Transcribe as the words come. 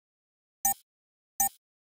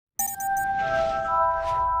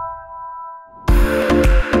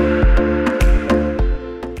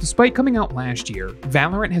Despite coming out last year,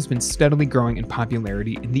 Valorant has been steadily growing in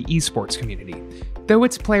popularity in the esports community. Though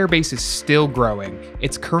its player base is still growing,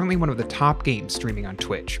 it's currently one of the top games streaming on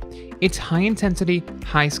Twitch. Its high-intensity,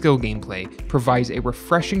 high-skill gameplay provides a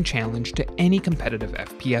refreshing challenge to any competitive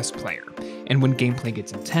FPS player, and when gameplay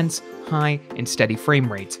gets intense, high, and steady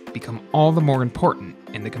frame rates become all the more important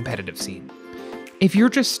in the competitive scene. If you're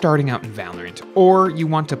just starting out in Valorant, or you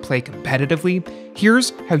want to play competitively,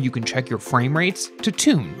 here's how you can check your frame rates to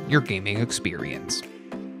tune your gaming experience.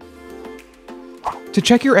 To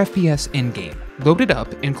check your FPS in-game, load it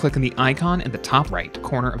up and click on the icon in the top right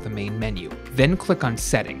corner of the main menu, then click on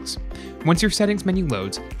Settings. Once your Settings menu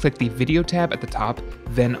loads, click the Video tab at the top,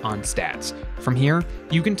 then on Stats. From here,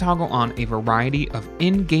 you can toggle on a variety of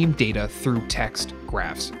in-game data through text,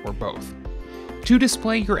 graphs, or both. To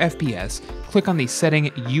display your FPS, click on the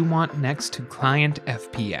setting you want next to Client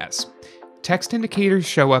FPS. Text indicators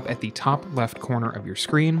show up at the top left corner of your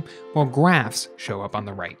screen, while graphs show up on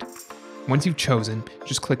the right. Once you've chosen,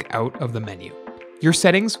 just click out of the menu. Your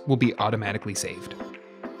settings will be automatically saved.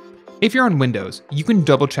 If you're on Windows, you can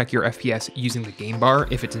double-check your FPS using the game bar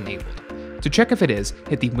if it's enabled. To check if it is,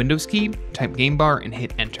 hit the Windows key, type game bar, and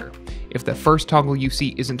hit Enter. If the first toggle you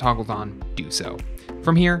see isn't toggled on, do so.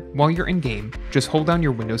 From here, while you're in-game, just hold down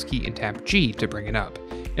your Windows key and tap G to bring it up.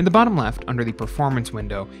 In the bottom left, under the Performance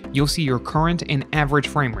window, you'll see your current and average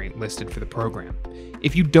frame rate listed for the program.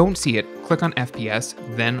 If you don't see it, click on FPS,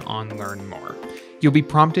 then on Learn More. You'll be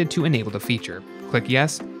prompted to enable the feature. Click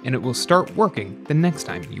Yes, and it will start working the next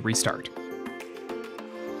time you restart.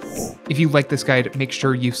 If you like this guide, make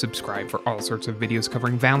sure you subscribe for all sorts of videos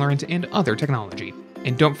covering Valorant and other technology.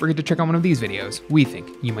 And don't forget to check out one of these videos we think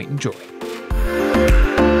you might enjoy.